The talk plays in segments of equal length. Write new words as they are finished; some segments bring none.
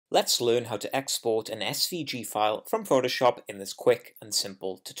Let's learn how to export an SVG file from Photoshop in this quick and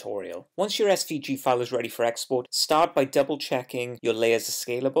simple tutorial. Once your SVG file is ready for export, start by double checking your layers are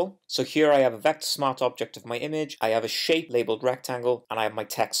scalable. So here I have a vector smart object of my image, I have a shape labeled rectangle, and I have my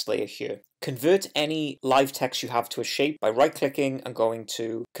text layer here. Convert any live text you have to a shape by right-clicking and going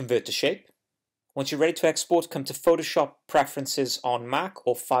to Convert to Shape. Once you're ready to export, come to Photoshop Preferences on Mac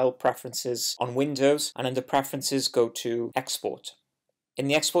or File Preferences on Windows, and under Preferences go to Export. In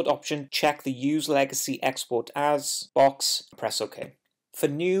the export option, check the Use Legacy Export As box and press OK. For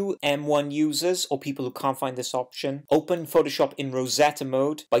new M1 users or people who can't find this option, open Photoshop in Rosetta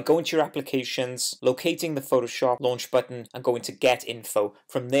mode by going to your applications, locating the Photoshop launch button and going to Get Info.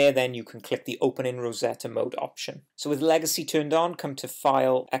 From there then you can click the Open in Rosetta mode option. So with Legacy turned on, come to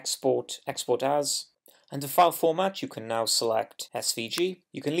File, Export, Export As. Under File Format, you can now select SVG.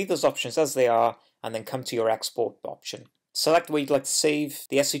 You can leave those options as they are and then come to your Export option. Select where you'd like to save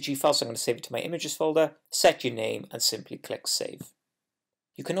the SVG file, so I'm going to save it to my images folder, set your name and simply click save.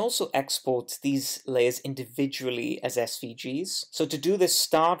 You can also export these layers individually as SVGs. So to do this,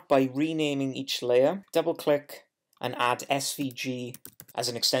 start by renaming each layer, double click and add SVG as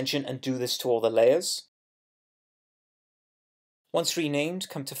an extension and do this to all the layers. Once renamed,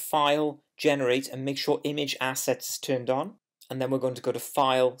 come to File, Generate and make sure Image Assets is turned on, and then we're going to go to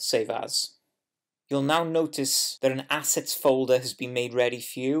File, Save As. You'll now notice that an Assets folder has been made ready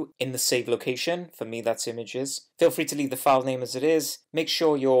for you in the save location. For me, that's images. Feel free to leave the file name as it is. Make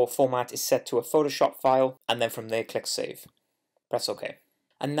sure your format is set to a Photoshop file, and then from there, click Save. Press OK.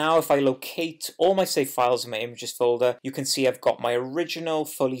 And now if I locate all my saved files in my images folder, you can see I've got my original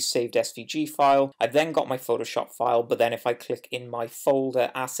fully saved SVG file. I've then got my Photoshop file, but then if I click in my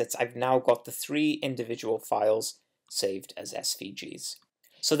folder Assets, I've now got the 3 individual files saved as SVGs.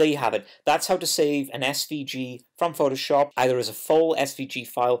 So there you have it. That's how to save an SVG from Photoshop, either as a full SVG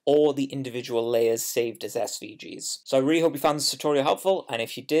file or the individual layers saved as SVGs. So I really hope you found this tutorial helpful, and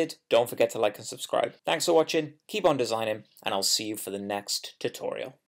if you did, don't forget to like and subscribe. Thanks for watching, keep on designing, and I'll see you for the next tutorial.